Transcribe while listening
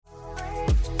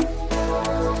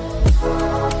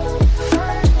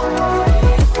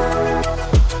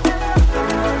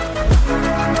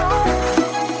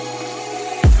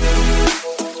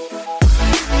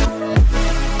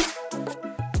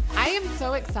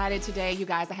excited today, you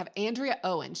guys. I have Andrea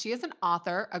Owen. She is an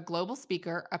author, a global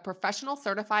speaker, a professional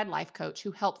certified life coach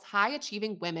who helps high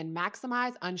achieving women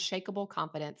maximize unshakable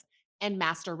confidence and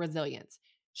master resilience.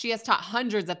 She has taught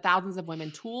hundreds of thousands of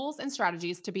women tools and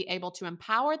strategies to be able to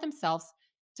empower themselves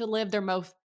to live their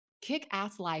most kick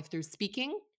ass life through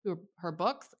speaking, through her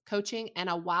books, coaching, and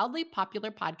a wildly popular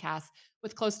podcast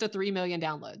with close to 3 million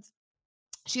downloads.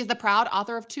 She is the proud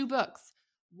author of two books.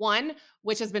 One,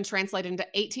 which has been translated into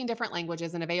 18 different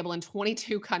languages and available in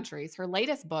 22 countries. Her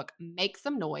latest book, Make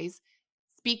Some Noise,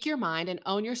 Speak Your Mind and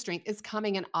Own Your Strength, is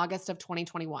coming in August of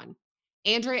 2021.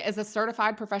 Andrea is a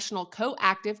certified professional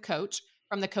co-active coach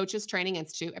from the Coaches Training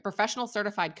Institute, a professional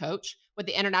certified coach with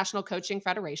the International Coaching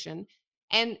Federation,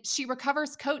 and she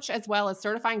recovers coach as well as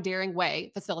certifying Daring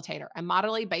Way facilitator, a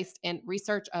modally based in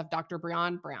research of Dr.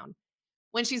 Breon Brown.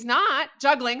 When she's not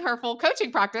juggling her full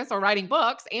coaching practice or writing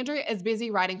books, Andrea is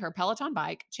busy riding her Peloton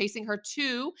bike, chasing her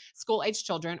two school age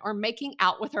children, or making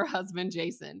out with her husband,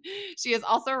 Jason. She is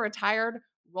also a retired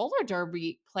roller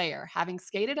derby player, having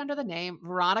skated under the name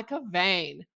Veronica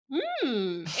Vane.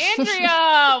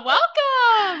 Andrea,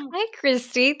 welcome. Hi,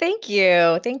 Christy. Thank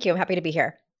you. Thank you. I'm happy to be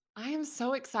here. I am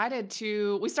so excited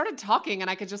we started talking and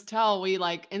I could just tell we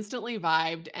like instantly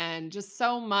vibed and just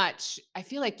so much I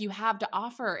feel like you have to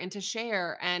offer and to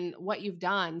share and what you've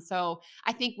done. So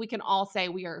I think we can all say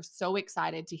we are so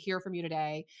excited to hear from you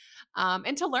today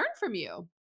and to learn from you.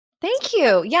 Thank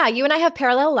you. Yeah, you and I have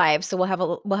parallel lives, so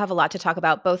we'll have a lot to talk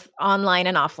about both online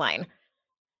and offline.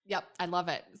 Yep, I love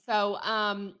it. So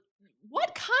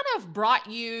what kind of brought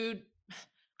you,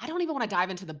 I don't even want to dive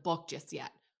into the book just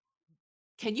yet.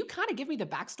 Can you kinda give me the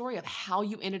backstory of how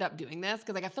you ended up doing this?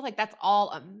 Because like, I feel like that's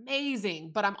all amazing,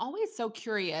 but I'm always so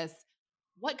curious,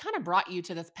 what kinda brought you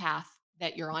to this path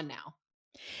that you're on now?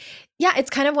 Yeah, it's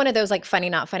kind of one of those like funny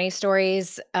not funny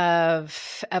stories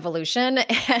of evolution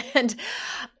and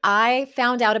I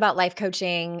found out about life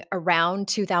coaching around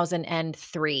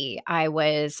 2003. I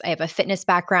have a fitness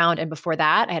background and before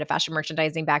that, I had a fashion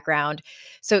merchandising background.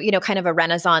 So, kind of a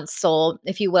renaissance soul,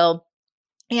 if you will.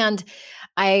 And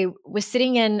I was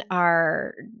sitting in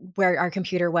our where our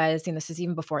computer was, and this is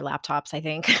even before laptops, I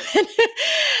think.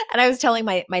 And I was telling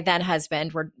my then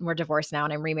husband, we're divorced now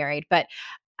and I'm remarried, but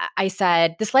I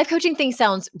said, "This life coaching thing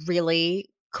sounds really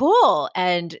cool."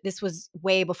 And this was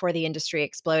way before the industry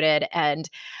exploded. And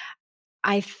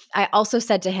I also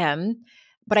said to him,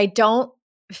 "But I don't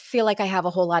feel like I have a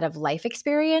whole lot of life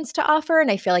experience to offer.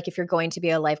 And I feel like if you're going to be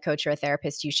a life coach or a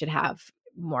therapist, you should have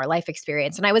more life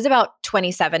experience." And I was about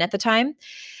 27 at the time.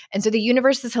 And so the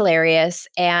universe is hilarious.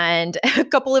 And a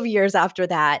couple of years after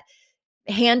that,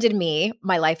 handed me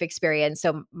my life experience.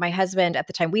 So my husband at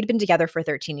the time, we'd been together for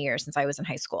 13 years since I was in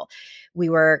high school. We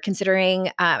were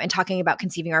considering and talking about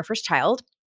conceiving our first child.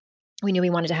 We knew we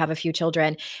wanted to have a few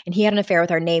children, and he had an affair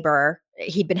with our neighbor.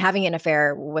 He'd been having an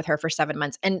affair with her for 7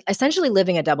 months and essentially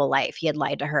living a double life. He had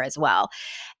lied to her as well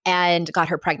and got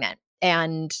her pregnant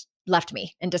and left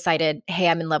me and decided, hey,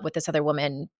 I'm in love with this other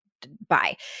woman.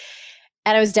 Bye.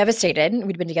 And I was devastated.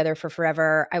 We'd been together for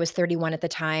forever. I was 31 at the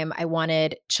time. I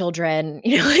wanted children,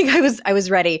 like I was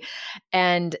ready.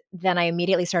 And then I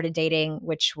immediately started dating,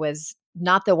 which was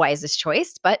not the wisest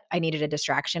choice, but I needed a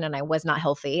distraction and I was not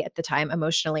healthy at the time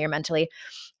emotionally or mentally.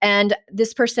 And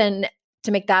this person,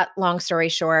 to make that long story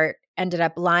short, ended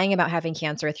up lying about having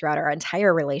cancer throughout our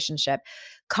entire relationship,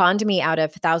 conned me out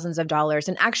of thousands of dollars,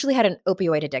 and actually had an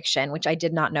opioid addiction, which I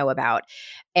did not know about.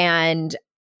 And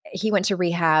he went to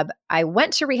rehab. I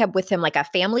went to rehab with him, like a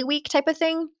family week type of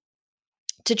thing,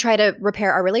 to try to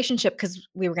repair our relationship because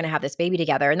we were going to have this baby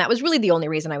together. And that was really the only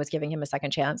reason I was giving him a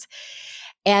second chance.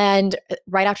 And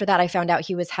right after that, I found out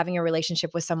he was having a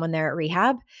relationship with someone there at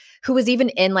rehab who was even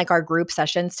in like our group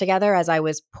sessions together as I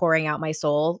was pouring out my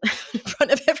soul in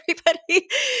front of everybody.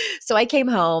 So I came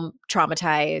home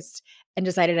traumatized and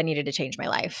decided I needed to change my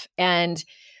life. And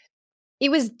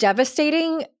it was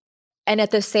devastating. And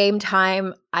at the same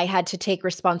time, I had to take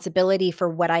responsibility for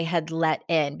what I had let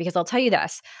in, because I'll tell you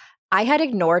this, I had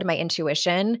ignored my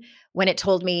intuition when it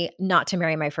told me not to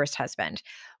marry my first husband,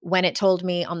 when it told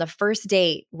me on the first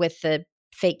date with the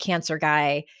fake cancer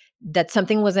guy that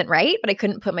something wasn't right, but I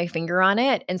couldn't put my finger on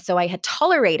it. And so I had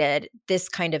tolerated this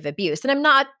kind of abuse. And I'm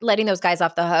not letting those guys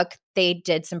off the hook. They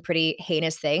did some pretty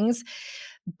heinous things,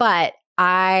 but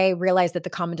I realized that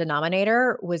the common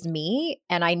denominator was me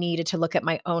and I needed to look at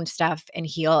my own stuff and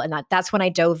heal. And that's when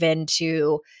I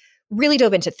really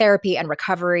dove into therapy and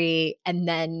recovery and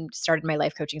then started my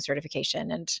life coaching certification.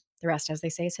 And the rest, as they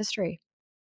say, is history.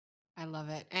 I love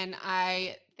it, and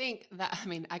I think that I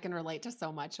mean, I can relate to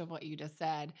so much of what you just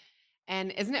said.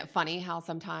 And isn't it funny how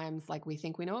sometimes like we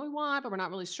think we know what we want, but we're not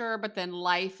really sure, but then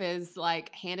life is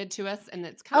like handed to us and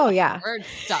it's kind of Oh, the yeah. hard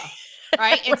stuff,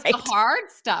 right? It's the Right.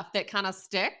 hard stuff that kind of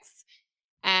sticks.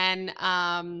 And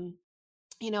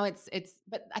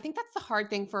but I think that's the hard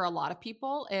thing for a lot of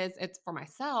people is it's for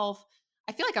myself.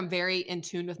 I feel like I'm very in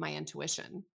tune with my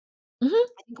intuition. Mhm.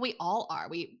 I think we all are.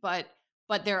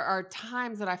 But there are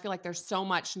times that I feel like there's so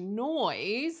much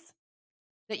noise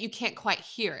that you can't quite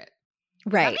hear it.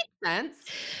 Does that Right. make sense?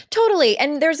 Totally,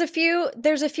 and there's a few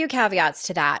caveats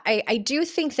to that. I do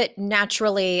think that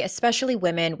naturally, especially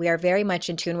women, we are very much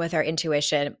in tune with our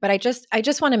intuition, but I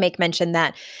just wanna make mention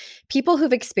that people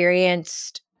who've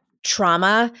experienced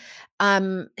trauma,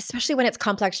 especially when it's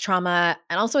complex trauma,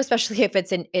 and also especially if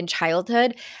it's in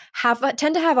childhood,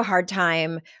 tend to have a hard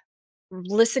time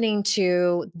listening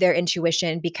to their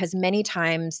intuition because many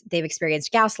times they've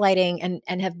experienced gaslighting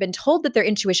and have been told that their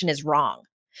intuition is wrong.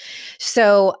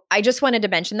 So I just wanted to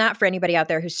mention that for anybody out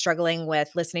there who's struggling with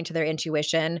listening to their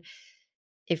intuition.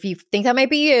 If you think that might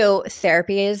be you,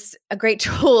 therapy is a great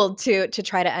tool to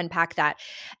try to unpack that.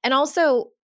 And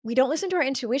also, we don't listen to our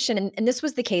intuition. And this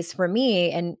was the case for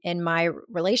me and in my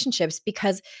relationships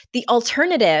because the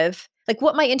alternative, like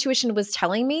what my intuition was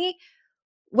telling me,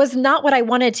 was not what I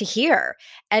wanted to hear.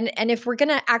 And if we're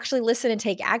gonna actually listen and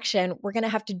take action, we're gonna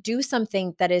have to do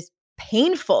something that is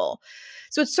painful.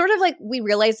 So it's sort of like we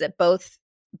realize that both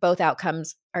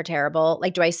outcomes are terrible.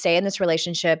 Like, do I stay in this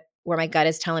relationship where my gut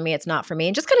is telling me it's not for me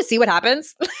and just kind of see what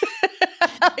happens?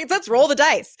 Like, let's roll the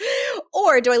dice.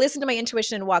 Or do I listen to my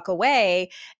intuition and walk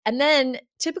away? And then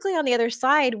typically on the other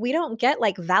side, we don't get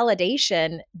like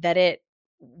validation that it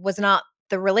was not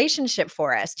the relationship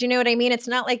for us. Do you know what I mean? It's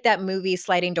not like that movie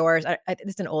Sliding Doors.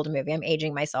 It's an old movie. I'm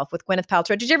aging myself with Gwyneth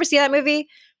Paltrow. Did you ever see that movie?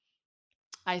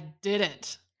 I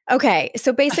didn't. Okay,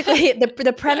 so basically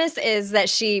the premise is that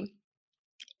she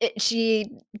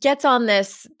gets on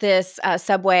this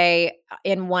subway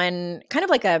in one kind of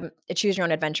like a choose your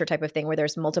own adventure type of thing where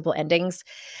there's multiple endings.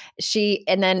 She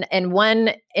and then in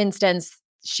one instance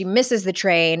she misses the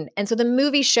train, and so the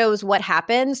movie shows what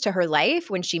happens to her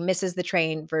life when she misses the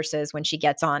train versus when she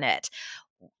gets on it.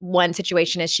 One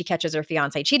situation is she catches her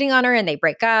fiance cheating on her and they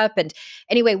break up, and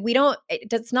anyway,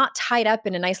 it's not tied up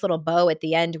in a nice little bow at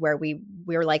the end where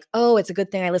we're like, oh, it's a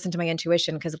good thing I listened to my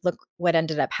intuition because look what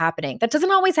ended up happening. That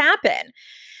doesn't always happen,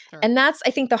 Sure. and that's, I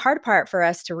think, the hard part for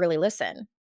us to really listen.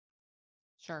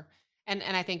 Sure. And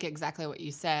I think exactly what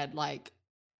you said, like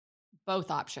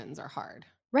both options are hard.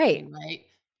 I Right. mean, right?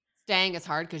 Staying is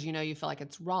hard because you know you feel like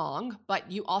it's wrong,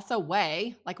 but you also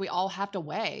weigh, like we all have to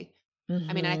weigh.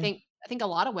 I mean, Mhm. I think a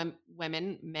lot of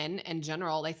women, men in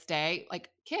general, they stay like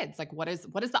kids. Like, what is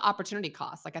the opportunity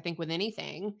cost? Like, I think with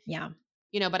anything, Yeah.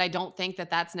 but I don't think that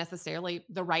that's necessarily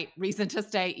the right reason to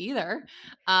stay either.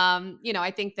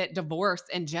 I think that divorce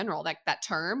in general, like that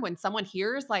term, when someone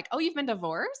hears like, "Oh, you've been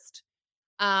divorced,"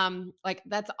 like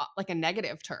that's like a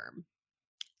negative term,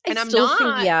 I and I'm still think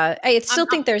not. yeah, I I'm still not.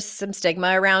 think there's some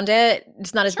stigma around it.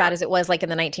 It's not as bad Sure. as it was, like, in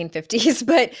the 1950s,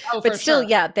 but Oh, but for still, sure.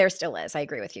 yeah, there still is. I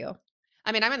agree with you.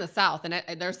 I mean, I'm in the South, and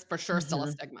there's for sure still a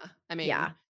Mhm. stigma. I mean,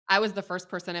 Yeah. I was the first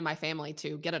person in my family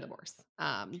to get a divorce,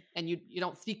 and you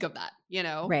don't speak of that, you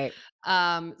know. Right.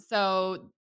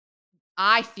 So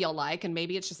I feel like, and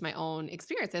maybe it's just my own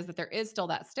experiences, that there is still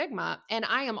that stigma, and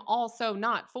I am also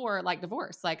not for like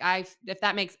divorce. Like, if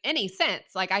that makes any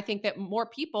sense, like I think that a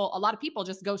lot of people,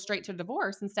 just go straight to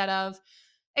divorce instead of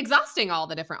exhausting all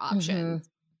the different Mhm. options.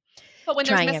 But when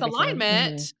there's Trying everything. Mhm.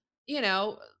 misalignment, you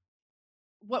know,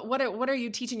 what are you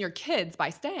teaching your kids by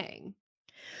staying?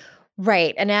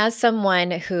 Right, and as someone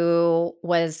who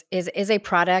is a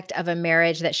product of a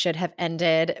marriage that should have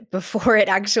ended before it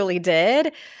actually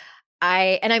did,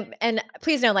 and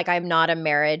please know, like, I'm not a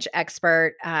marriage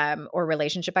expert, or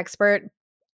relationship expert.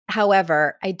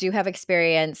 However, I do have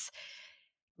experience.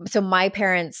 So my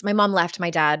mom left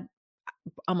my dad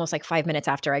almost like 5 minutes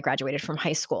after I graduated from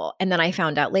high school, and then I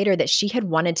found out later that she had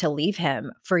wanted to leave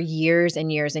him for years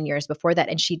and years and years before that,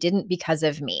 and she didn't because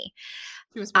of me.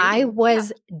 She was I waiting. Yeah,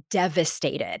 was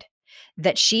devastated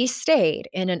that she stayed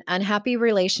in an unhappy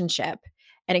relationship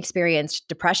and experienced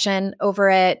depression over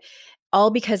it, all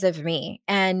because of me.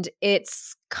 And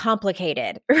it's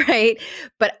complicated, right?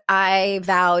 But I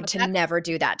vowed but to that's never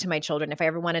do that to my children. If I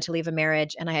ever wanted to leave a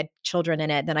marriage and I had children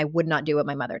in it, then I would not do what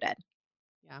my mother did.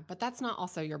 yeah, but that's not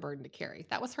also your burden to carry.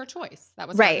 That was her choice. That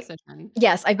was her Right. decision.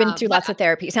 Yes, I've been through But lots of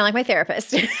therapy. You sound like my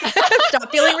therapist.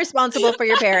 Stop feeling responsible for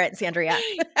your parents, Andrea.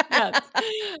 Yes.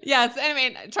 Yes, and I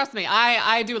mean, trust me,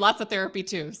 I do lots of therapy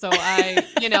too. So we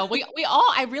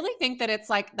all I really think that it's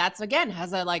like that's again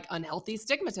has a like unhealthy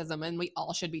stigmatism and we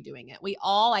all should be doing it. We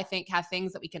all I think have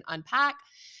things that we can unpack.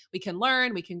 we can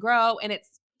learn, we can grow, and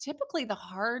it's typically the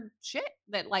hard shit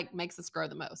that like makes us grow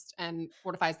the most and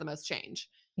fortifies the most change,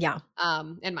 Yeah.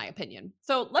 in my opinion.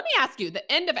 So let me ask you,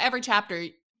 the end of every chapter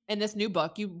in this new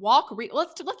book, you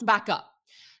let's back up.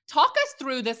 Talk us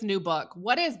through this new book.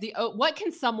 What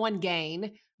can someone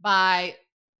gain by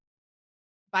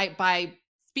by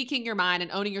speaking your mind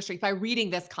and owning your strength by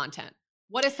reading this content?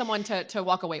 What is someone to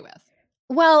walk away with?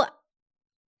 Well,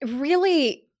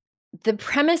 really, the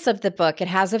premise of the book, it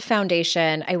has a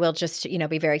foundation. I will just,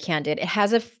 be very candid. It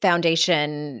has a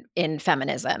foundation in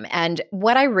feminism. And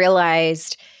what I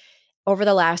realized over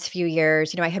the last few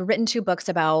years, I had written 2 books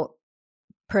about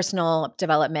personal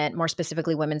development, more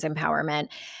specifically women's empowerment.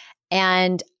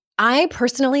 And I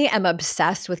personally am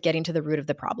obsessed with getting to the root of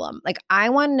the problem. Like, I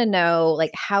want to know,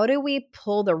 like, how do we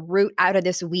pull the root out of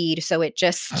this weed so it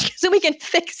just so we can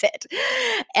fix it?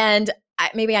 And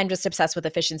maybe I'm just obsessed with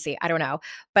efficiency. I don't know.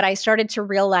 But I started to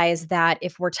realize that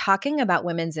if we're talking about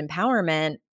women's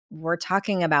empowerment, we're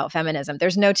talking about feminism.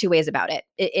 There's no two ways about it.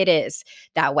 It is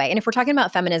that way. And if we're talking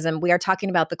about feminism, we are talking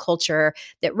about the culture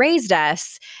that raised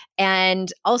us.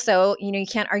 And also, you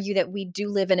can't argue that we do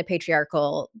live in a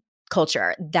patriarchal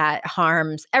culture that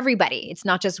harms everybody. It's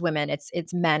not just women,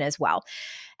 it's men as well.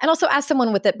 And also, as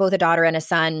someone with both a daughter and a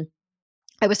son,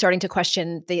 I was starting to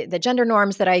question the gender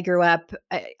norms that I grew up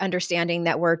understanding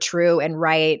that were true and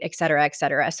right, et cetera, et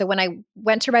cetera. So when I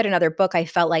went to write another book, I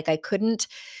felt like I couldn't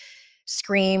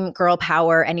scream girl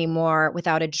power anymore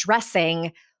without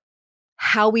addressing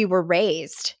how we were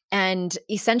raised and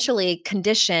essentially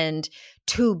conditioned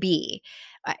to be,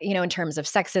 in terms of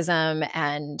sexism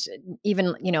and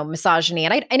even, misogyny.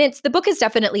 And the book is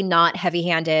definitely not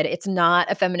heavy-handed. It's not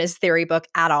a feminist theory book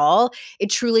at all. It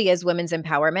truly is women's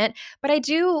empowerment. But I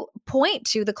do point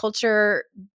to the culture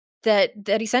that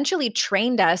essentially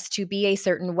trained us to be a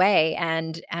certain way,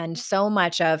 and so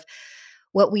much of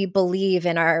what we believe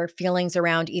in our feelings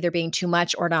around either being too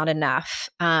much or not enough.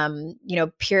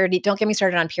 Purity, don't get me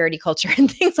started on purity culture and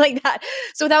things like that.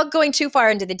 So without going too far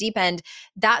into the deep end,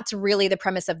 that's really the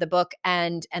premise of the book,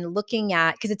 and looking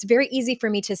at, because it's very easy for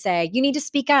me to say, you need to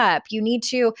speak up, you need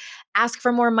to ask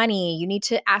for more money, you need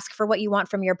to ask for what you want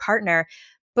from your partner.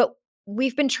 But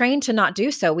we've been trained to not do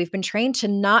so. We've been trained to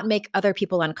not make other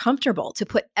people uncomfortable, to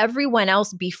put everyone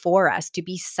else before us, to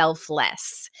be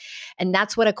selfless. And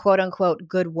that's what a quote unquote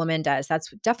good woman does.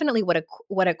 That's definitely what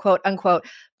a quote unquote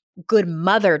good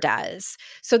mother does.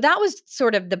 So that was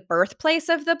sort of the birthplace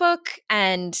of the book.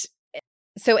 And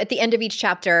so at the end of each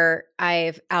chapter,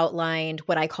 I've outlined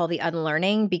what I call the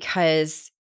unlearning,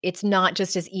 because it's not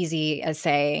just as easy as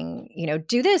saying,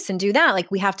 do this and do that. Like,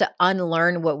 we have to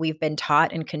unlearn what we've been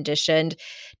taught and conditioned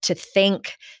to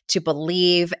think, to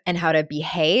believe, and how to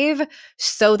behave,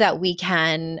 so that we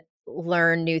can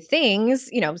learn new things,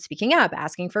 speaking up,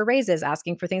 asking for raises,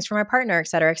 asking for things from our partner,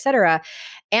 et cetera,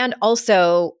 and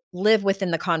also live within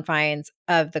the confines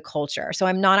of the culture. So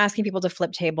I'm not asking people to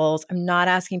flip tables. I'm not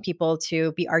asking people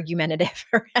to be argumentative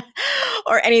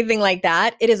or anything like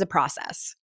that. It is a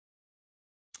process.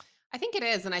 I think it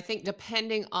is, and I think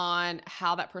depending on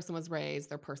how that person was raised,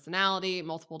 their personality,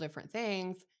 multiple different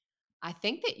things, I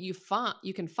think that you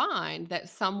can find that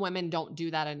some women don't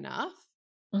do that enough,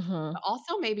 Mhm. but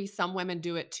also maybe some women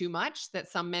do it too much that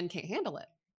some men can't handle it.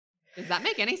 Does that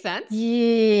make any sense?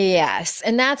 Yes,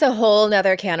 and that's a whole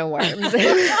 'nother can of worms.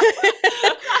 I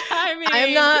I'm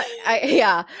mean, not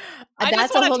yeah, I just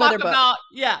that's a wanna whole talk 'nother book. about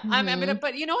yeah, I mean, Mhm.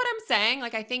 but you know what I'm saying?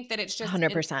 Like, I think that it's just it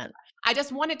 100%. I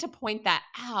just wanted to point that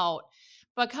out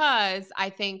because I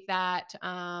think that,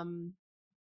 some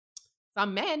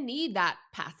men need that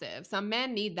passive. Some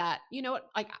men need that,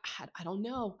 like, I don't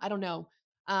know. I don't know.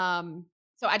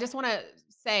 So I just want to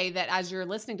say that as you're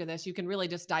listening to this, you can really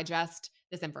just digest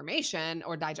this information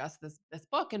or digest this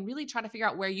book and really try to figure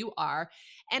out where you are.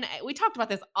 And we talked about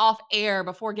this off air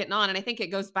before getting on, and I think it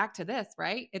goes back to this,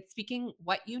 right? It's speaking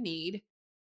what you need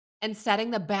and setting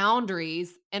the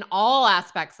boundaries in all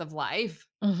aspects of life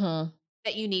Mhm.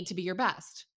 that you need to be your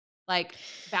best. Like,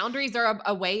 boundaries are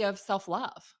a way of self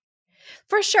love.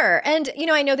 For sure, and,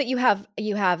 I know that you have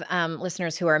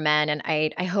listeners who are men, and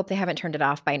I hope they haven't turned it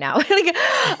off by now. Like,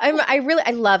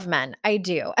 I love men. I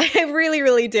do. I really,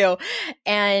 really do,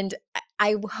 and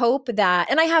I hope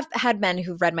that, and I have had men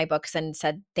who've read my books and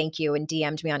said thank you and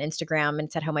DM'd me on Instagram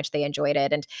and said how much they enjoyed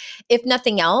it, and if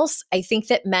nothing else, I think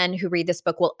that men who read this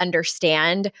book will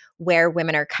understand where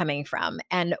women are coming from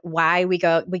and why we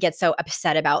get so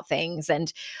upset about things,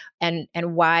 and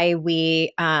why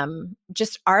we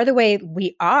just are the way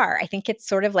we are. I think it's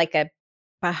sort of like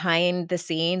behind the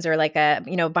scenes or like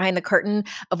behind the curtain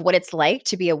of what it's like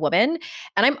to be a woman.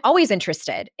 And I'm always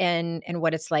interested in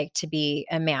what it's like to be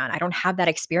a man. I don't have that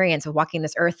experience of walking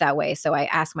this earth that way. So I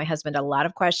ask my husband a lot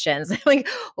of questions. Like,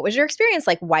 what was your experience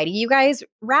like? Why do you guys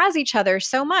razz each other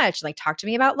so much? Like, talk to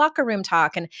me about locker room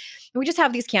talk. And we just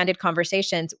have these candid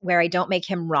conversations where I don't make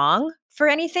him wrong for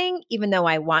anything, even though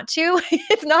I want to.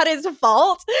 It's not his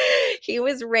fault. He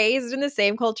was raised in the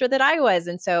same culture that I was.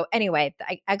 And so, anyway,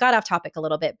 I got off topic a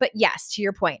little bit. But yes, to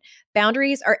your point,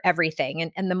 boundaries are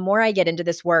everything. And the more I get into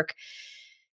this work,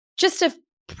 just of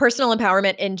personal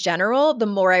empowerment in general, the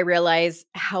more I realize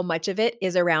how much of it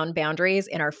is around boundaries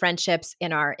in our friendships,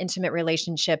 in our intimate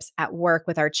relationships, at work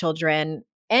with our children.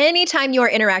 Anytime you are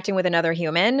interacting with another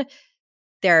human,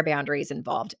 there are boundaries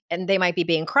involved, and they might be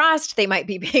being crossed, they might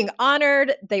be being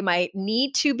honored, they might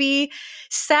need to be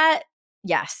set.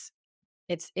 Yes,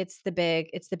 it's the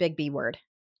big B word.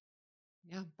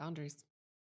 Yeah, boundaries.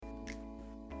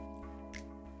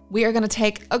 We are going to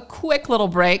take a quick little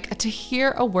break to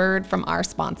hear a word from our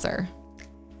sponsor.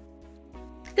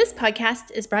 This podcast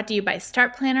is brought to you by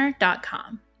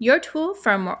StartPlanner.com, your tool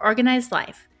for a more organized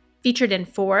life. Featured in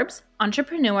Forbes,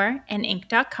 Entrepreneur, and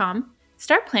Inc.com,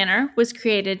 Start Planner was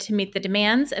created to meet the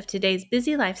demands of today's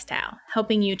busy lifestyle,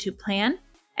 helping you to plan,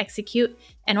 execute,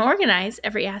 and organize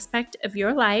every aspect of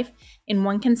your life in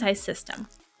one concise system.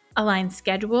 Align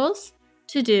schedules,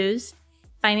 to-dos,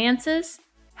 finances,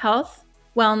 health,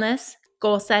 wellness,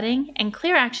 goal setting, and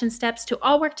clear action steps to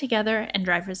all work together and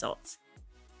drive results.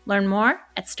 Learn more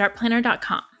at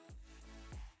StartPlanner.com.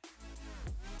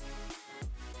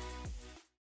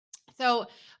 So,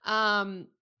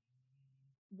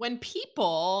 when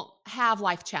people have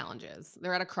life challenges,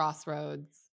 they're at a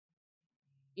crossroads,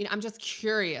 I'm just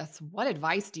curious, what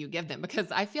advice do you give them?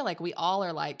 Because I feel like we all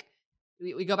are like,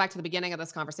 we go back to the beginning of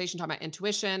this conversation talking about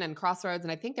intuition and crossroads.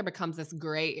 And I think there becomes this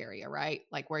gray area, right?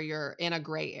 Like where you're in a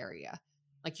gray area,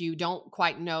 like you don't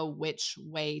quite know which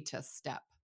way to step.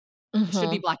 It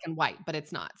should be Mhm. black and white, but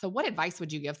it's not. So, what advice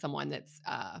would you give someone that's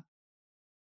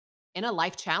in a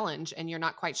life challenge and you're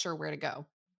not quite sure where to go?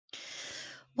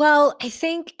 Well, I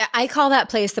think I call that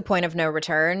place the point of no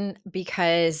return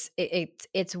because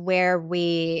it's where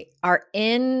we are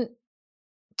in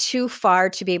too far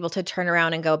to be able to turn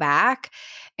around and go back,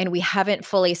 and we haven't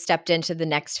fully stepped into the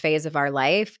next phase of our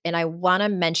life. And I want to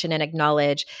mention and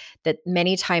acknowledge that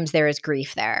many times there is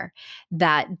grief there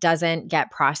that doesn't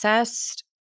get processed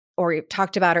or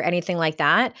talked about or anything like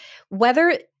that.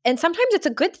 Whether and sometimes it's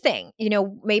a good thing.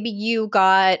 Maybe you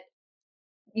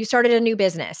started a new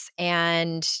business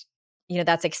and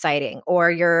that's exciting,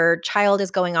 or your child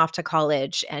is going off to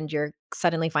college and you're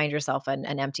suddenly find yourself an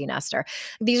empty nester.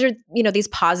 These are these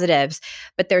positives,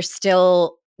 but there's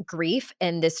still grief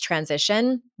in this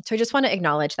transition. So I just want to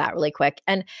acknowledge that really quick.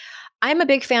 And I'm a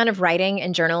big fan of writing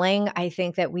and journaling. I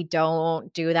think that we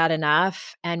don't do that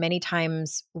enough, and many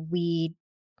times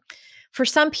for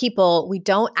some people, we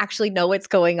don't actually know what's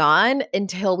going on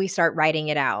until we start writing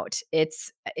it out.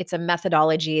 It's a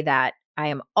methodology that I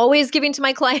am always giving to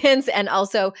my clients, and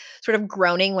also sort of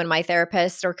groaning when my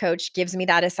therapist or coach gives me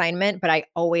that assignment, but I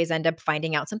always end up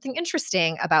finding out something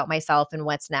interesting about myself and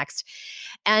what's next.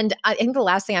 And I think the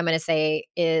last thing I'm going to say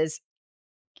is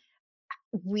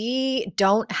we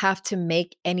don't have to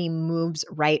make any moves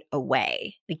right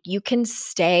away. Like, you can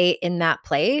stay in that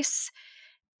place,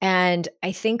 and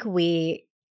I think we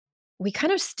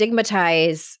kind of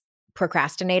stigmatize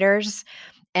procrastinators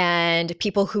and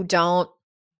people who don't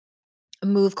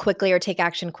move quickly or take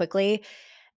action quickly.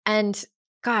 And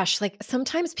gosh, like,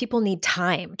 sometimes people need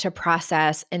time to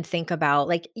process and think about,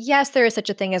 like, yes, there is such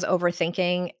a thing as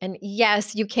overthinking. And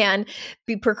yes, you can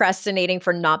be procrastinating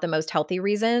for not the most healthy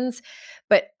reasons.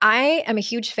 But I am a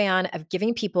huge fan of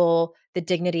giving people the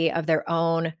dignity of their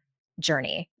own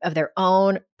journey, of their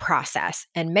own process.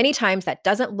 And many times that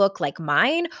doesn't look like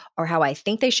mine or how I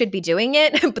think they should be doing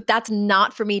it, but that's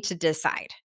not for me to decide.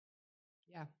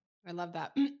 Yeah, I love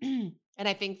that. And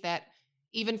I think that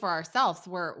even for ourselves,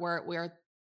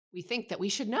 we think that we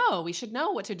should know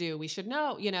what to do. We should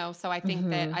know. So I think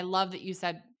that Mhm. I love that you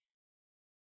said,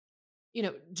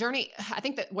 journey. I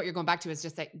think that what you're going back to is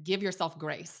just that give yourself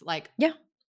grace. Like Yeah,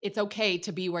 it's okay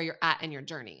to be where you're at in your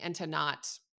journey and to not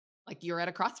like you're at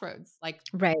a crossroads. Like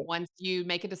right. once you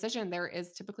make a decision, there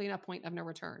is typically a point of no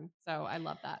return. So I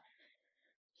love that.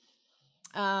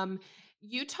 Um,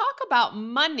 you talk about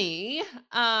money,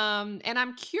 and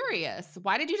I'm curious,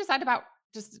 why did you decide about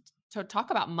just to talk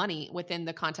about money within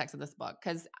the context of this book?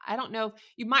 Because I don't know,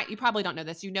 you probably don't know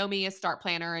this. You know me as Start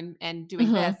Planner and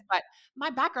doing this, Mhm. but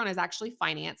my background is actually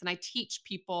finance, and I teach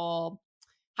people.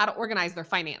 how to organize their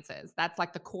finances. That's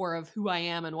like the core of who I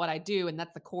am and what I do, and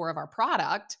that's the core of our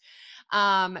product.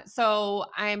 And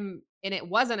it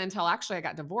wasn't until actually I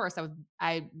got divorced.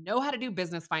 I know how to do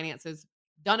business finances,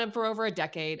 done them for over a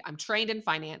decade. I'm trained in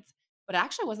finance, but it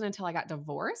actually wasn't until I got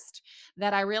divorced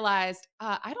that I realized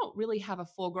I don't really have a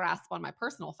full grasp on my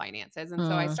personal finances. And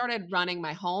so I Mm. started running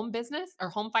my home business or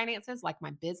home finances like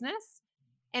my business.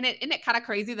 And isn't it kind of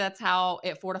crazy? That's how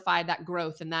it fortified that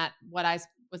growth and that what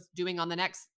was doing on the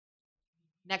next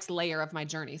layer of my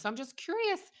journey. So I'm just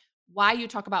curious why you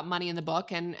talk about money in the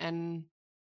book and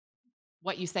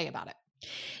what you say about it.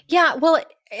 Yeah, well,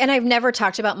 and I've never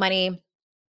talked about money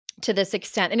to this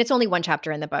extent, and it's only one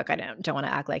chapter in the book. I don't wanna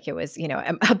act like it was,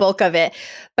 a bulk of it,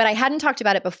 but I hadn't talked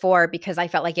about it before because I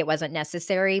felt like it wasn't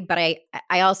necessary, but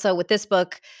I also, with this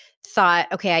book,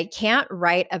 thought, "Okay, I can't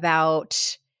write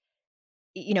about,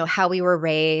 how we were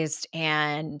raised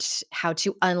and how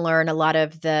to unlearn a lot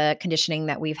of the conditioning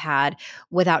that we've had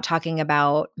without talking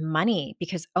about money,"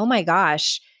 because, oh my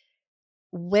gosh,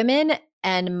 women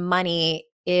and money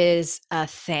is a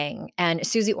thing. And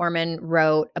Susie Orman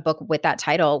wrote a book with that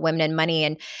title, Women and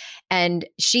Money. And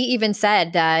she even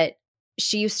said that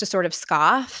she used to sort of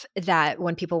scoff that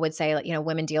when people would say, like,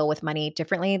 women deal with money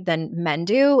differently than men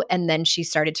do. And then she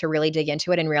started to really dig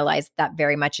into it and realize that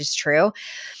very much is true.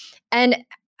 And,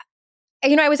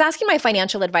 I was asking my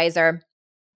financial advisor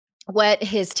what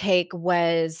his take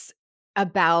was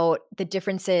about the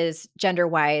differences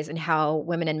gender-wise and how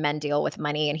women and men deal with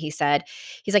money, and he's like,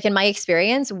 "In my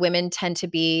experience, women tend to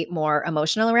be more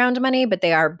emotional around money, but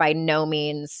they are by no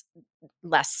means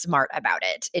less smart about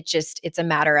it. It's a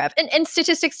matter of, and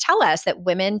statistics tell us that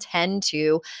women tend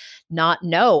to not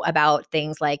know about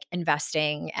things like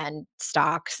investing and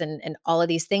stocks and all of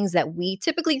these things that we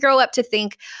typically grow up to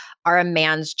think are a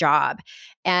man's job.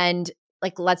 And,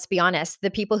 like, let's be honest,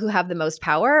 the people who have the most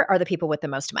power are the people with the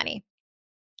most money.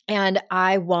 And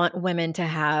I want women to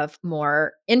have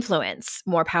more influence,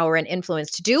 more power and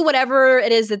influence to do whatever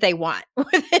it is that they want.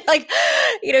 Like,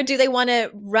 do they want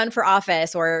to run for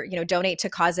office or, donate to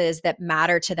causes that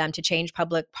matter to them to change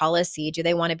public policy? Do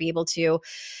they want to be able to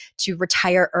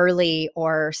retire early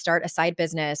or start a side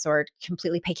business or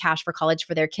completely pay cash for college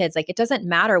for their kids? Like, it doesn't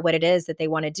matter what it is that they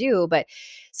want to do, but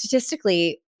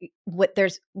statistically, what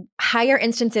there's higher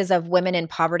instances of women in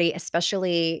poverty,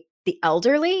 especially the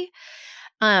elderly.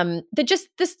 The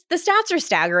stats are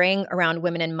staggering around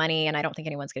women and money, and I don't think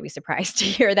anyone's going to be surprised to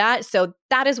hear that. So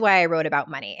that is why I wrote about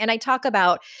money, and I talk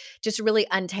about just really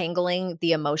untangling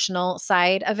the emotional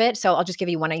side of it. So I'll just give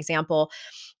you one example,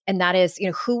 and that is,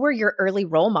 who were your early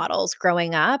role models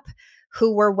growing up?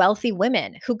 Who were wealthy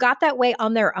women who got that way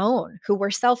on their own, who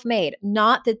were self-made,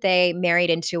 not that they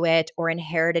married into it or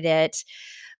inherited it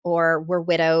or were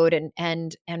widowed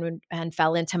and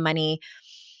fell into money.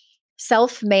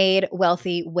 Self-made,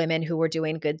 wealthy women who were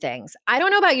doing good things. I don't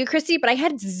know about you, Christy, but I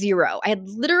had zero. I had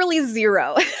literally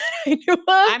zero. I knew of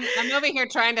I'm over here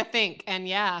trying to think, and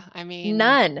yeah, I mean,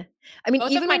 none. I mean, both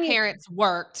of even my when you parents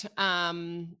worked,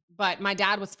 but my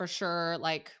dad was for sure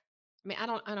like, I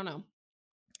don't know.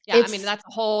 Yeah, I mean, it's that's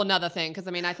a whole nother thing because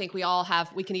I mean, I think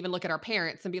we can even look at our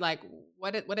parents and be like,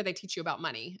 what did they teach you about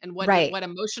money? And right. what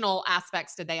emotional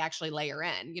aspects did they actually layer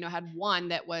in? I had one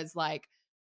that was like,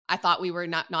 I thought we were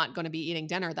not gonna be eating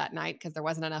dinner that night because there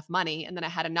wasn't enough money, and then I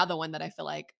had another one that I feel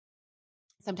like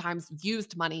sometimes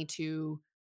used money to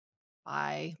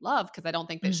buy love because I don't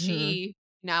think that Mhm. she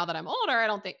now that I'm older, I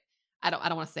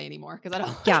don't wanna say anymore because I don't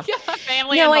wanna Yeah. get my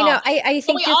family No, I know. involved. I But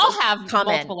think we that's all have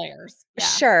common. multiple layers. Yeah.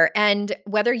 Sure. And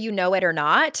whether you know it or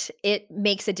not, it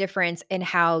makes a difference in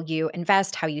how you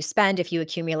invest, how you spend, if you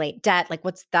accumulate debt. Like,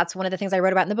 that's one of the things I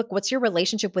wrote about in the book. What's your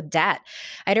relationship with debt?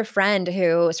 I had a friend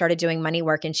who started doing money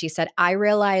work and she said, I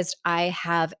realized I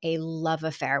have a love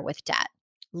affair with debt.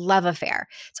 Love affair.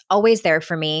 It's always there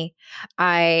for me.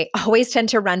 I always tend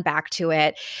to run back to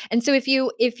it. And so if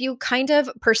you kind of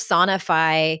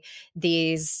personify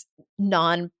these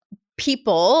non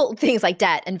people, things like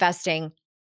debt, investing,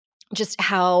 just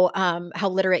how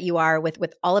literate you are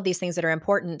with all of these things that are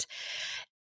important,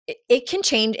 it can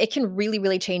change. It can really,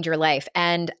 really change your life.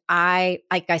 And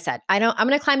like I said, I'm going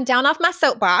to climb down off my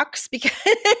soapbox because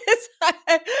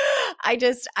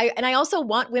I also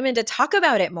want women to talk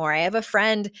about it more. I have a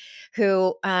friend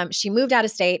who, she moved out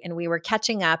of state and we were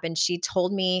catching up and she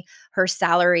told me her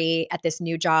salary at this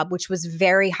new job, which was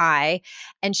very high.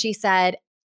 And she said,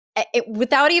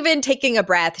 without even taking a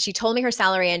breath, she told me her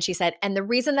salary and she said, and the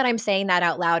reason that I'm saying that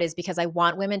out loud is because I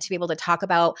want women to be able to talk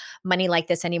about money like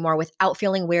this anymore without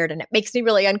feeling weird. And it makes me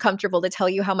really uncomfortable to tell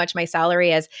you how much my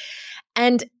salary is.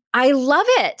 And I love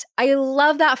it. I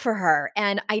love that for her.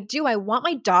 And I want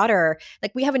my daughter,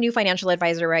 like we have a new financial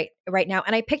advisor right now.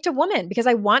 And I picked a woman because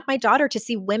I want my daughter to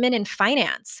see women in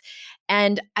finance.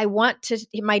 And I want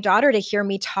my daughter to hear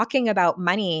me talking about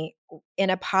money in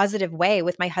a positive way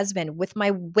with my husband, with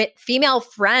my female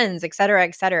friends, et cetera,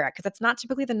 because that's not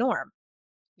typically the norm.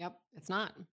 Yep, it's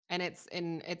not. And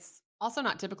it's also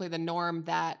not typically the norm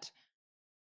that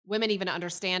women even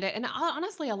understand it. And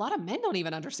honestly, a lot of men don't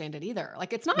even understand it either.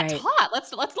 Like it's not Right. taught.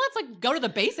 Let's like go to the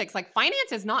basics. Like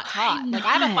finance is not Why taught. Like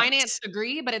I have a not? finance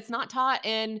degree, but it's not taught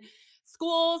in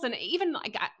schools. And even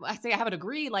like I say I have a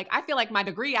degree, like I feel like my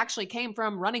degree actually came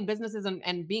from running businesses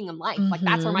and being in life. Like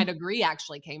that's where my Mhm. degree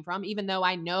actually came from, even though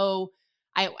I know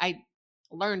I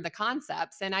learned the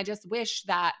concepts. And I just wish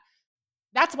that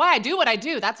that's why I do what I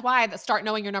do. That's why the Start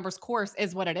Knowing Your Numbers course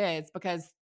is what it is,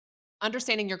 because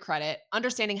understanding your credit,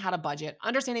 understanding how to budget,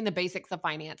 understanding the basics of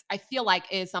finance, I feel like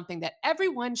is something that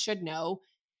everyone should know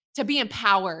to be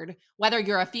empowered, whether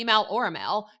you're a female or a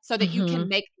male, so that you can Mhm.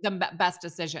 make the best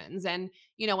decisions. And,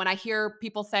 when I hear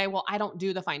people say, well, I don't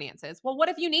do the finances. Well, what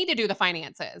if you need to do the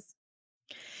finances?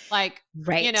 Like,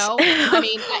 Right. I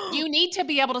mean, you need to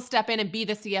be able to step in and be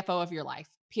the CFO of your life,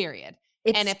 period.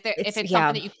 And if it's something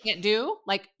Yeah. that you can't do,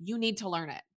 like you need to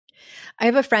learn it. I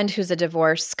have a friend who's a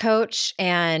divorce coach,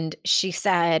 and she's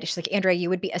like, Andrea, you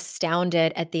would be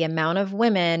astounded at the amount of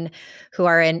women who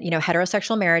are in,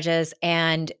 heterosexual marriages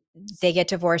and they get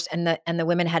divorced and the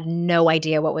women had no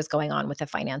idea what was going on with the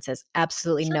finances.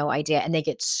 Absolutely Sure. no idea. And they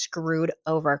get screwed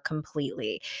over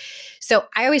completely. So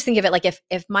I always think of it like if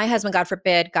my husband, God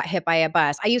forbid, got hit by a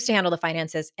bus, I used to handle the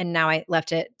finances and now I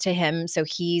left it to him. So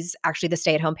he's actually the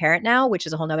stay-at-home parent now, which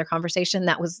is a whole nother conversation.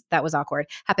 That was awkward.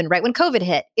 Happened right when COVID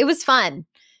hit. It was fun.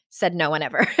 Said no one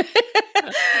ever.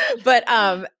 But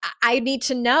I need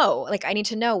to know, I need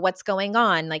to know what's going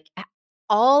on,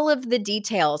 all of the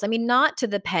details. I mean, not to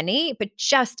the penny, but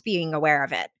just being aware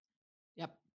of it. Yep.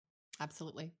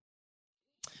 Absolutely.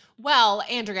 Well,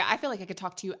 Andrea, I feel like I could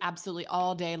talk to you absolutely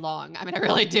all day long. I mean, I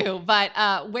really do. But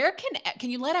where can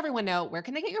you let everyone know, where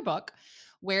can they get your book?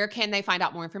 Where can they find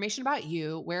out more information about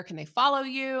you? Where can they follow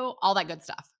you? All that good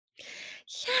stuff.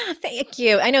 Yeah, thank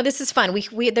you. I know this is fun.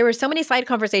 We there were so many side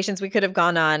conversations we could have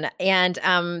gone on. And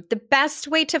the best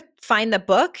way to find the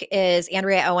book is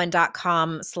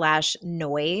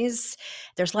andreaowen.com/noise.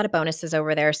 There's a lot of bonuses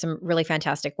over there, some really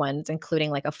fantastic ones,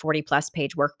 including like a 40+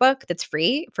 page workbook that's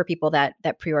free for people that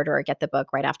pre-order or get the book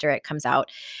right after it comes out.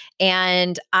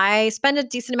 And I spend a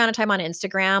decent amount of time on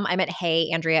Instagram. I'm at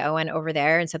Hey Andrea Owen over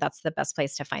there. And so that's the best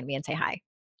place to find me and say hi.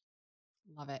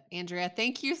 Love it. Andrea,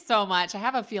 thank you so much. I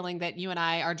have a feeling that you and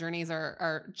I, our journeys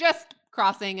are just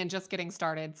crossing and just getting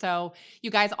started. So you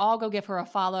guys all go give her a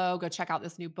follow, go check out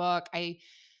this new book. I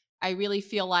really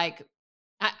feel like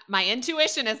my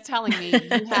intuition is telling me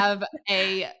you have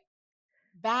a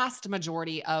vast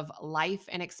majority of life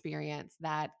and experience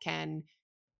that can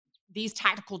these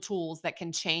tactical tools that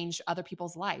can change other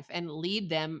people's life and lead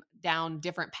them down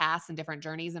different paths and different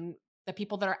journeys. And the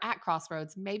people that are at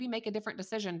crossroads maybe make a different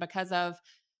decision because of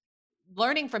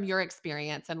learning from your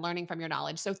experience and learning from your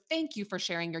knowledge. So thank you for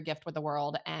sharing your gift with the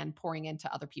world and pouring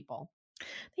into other people.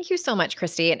 Thank you so much,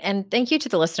 Christy. And thank you to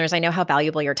the listeners. I know how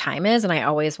valuable your time is, and I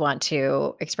always want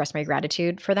to express my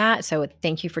gratitude for that. So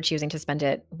thank you for choosing to spend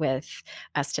it with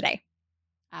us today.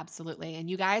 Absolutely. And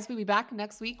you guys, we'll be back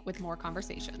next week with more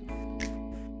conversations.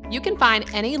 You can find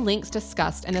any links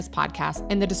discussed in this podcast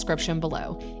in the description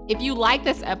below. If you like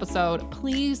this episode,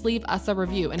 please leave us a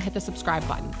review and hit the subscribe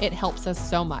button. It helps us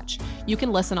so much. You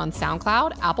can listen on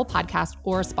SoundCloud, Apple Podcast,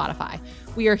 or Spotify.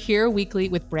 We are here weekly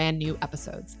with brand new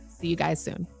episodes. See you guys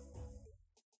soon.